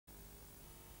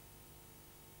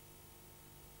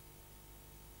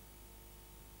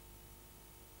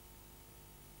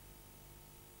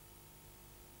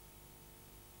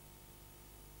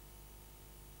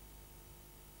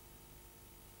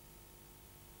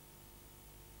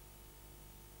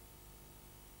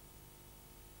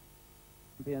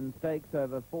Champion Stakes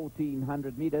over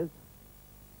 1,400 metres.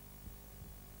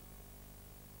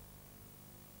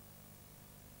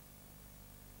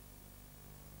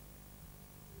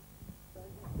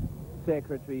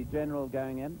 Secretary General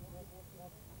going in.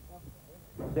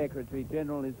 Secretary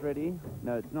General is ready.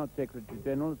 No, it's not Secretary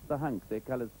General, it's the Hunk. Their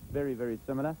colours very, very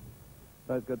similar.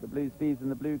 Both got the blue sleeves and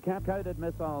the blue cap. Coded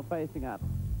Missile facing up.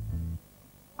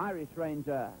 Irish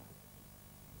Ranger.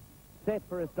 Set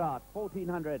for a start.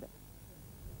 1,400.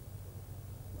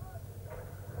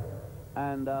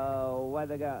 And away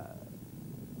they go.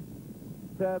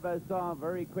 Turbo Star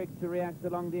very quick to react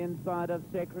along the inside of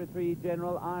Secretary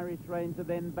General. Irish Ranger,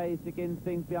 then Basic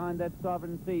Instinct behind that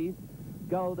Sovereign Seas.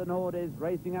 Golden Horde is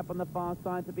racing up on the far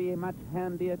side to be much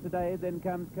handier today. Then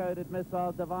comes Coded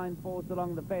Missile, Divine Force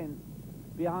along the fence.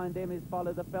 Behind him is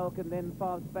Follow the Falcon, then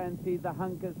Fast Fancy. The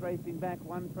Hunk is racing back,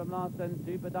 one from last, and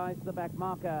Super Dice the back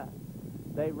marker.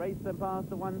 They race them past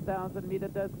the 1,000 metre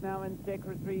disc now, and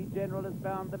Secretary General has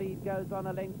found the lead. Goes on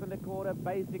a length and a quarter.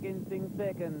 Basic Instinct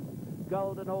second.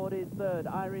 Golden Horde is third.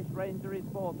 Irish Ranger is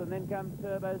fourth, and then comes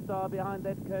Turbo Star behind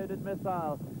that Coded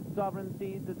Missile. Sovereign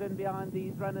Seas is in behind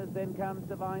these runners. Then comes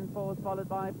Divine Force, followed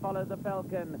by Follow the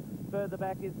Falcon. Further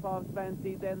back is Fast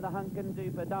Fancy, then the Hunk and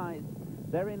Duper Dice.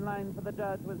 They're in line for the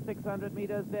judge with 600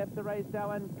 metres left to race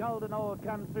now, and Golden Horde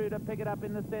comes through to pick it up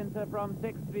in the centre from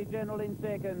Secretary General in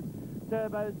second.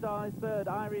 Turbo Star is third,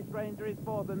 Irish Ranger is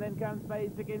fourth, and then comes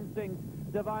Basic Instinct.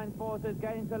 Divine Force is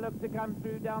going to look to come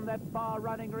through down that far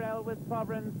running rail with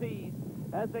Sovereign Seas.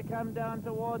 As they come down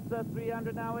towards the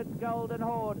 300 now, it's Golden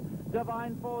Horde.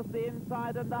 Divine Force the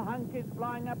inside, and the Hunk is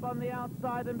flying up on the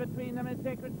outside, and between them is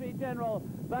Secretary General.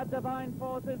 But Divine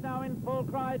Force is now in full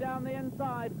cry down the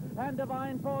inside, and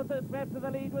Divine Force is left to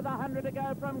the lead with 100 to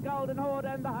go from Golden Horde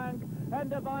and the Hunk, and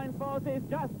Divine Force is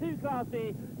just too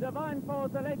classy. Divine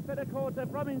Force a length and a quarter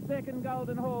from in second,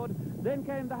 Golden Horde. Then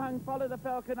came the Hunk, Follow the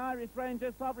Falcon, Irish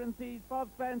Ranger, Sovereign Seas, Fox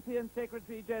Fancy, and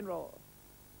Secretary General.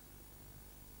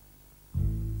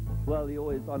 Well, he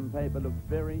always on paper looks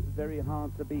very, very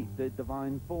hard to beat. The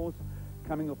Divine Force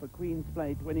coming off a Queen's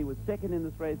Plate when he was second in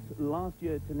this race last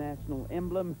year to National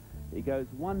Emblem. He goes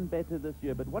one better this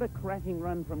year, but what a cracking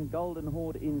run from Golden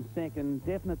Horde in second.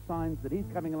 Definite signs that he's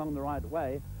coming along the right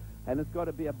way, and it's got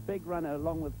to be a big runner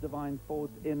along with Divine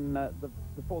Force in the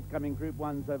forthcoming Group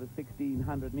 1s over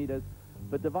 1,600 metres.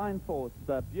 But Divine Force,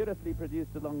 beautifully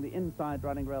produced along the inside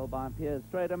running rail by Piers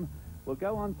Stratham, will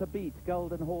go on to beat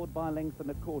Golden Horde by a length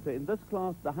and a quarter. In this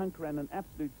class, the Hunk ran an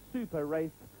absolute super race,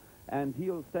 and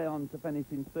he'll stay on to finish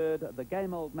in third. The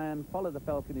Game Old Man, Follow the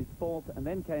Falcon, is fourth, and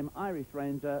then came Irish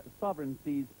Ranger, Sovereign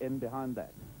Seas in behind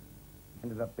that.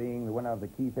 Ended up being the winner of the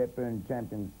Keith Hepburn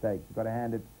Champion Stakes. You've got to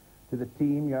hand it to the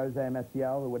team. Jose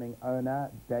Maciel, the winning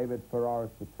owner. David Ferraris,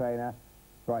 the trainer.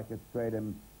 Striker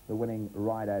Stratham, the winning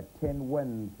rider. 10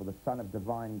 wins for the son of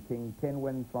Divine King. 10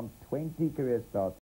 wins from 20 career starts.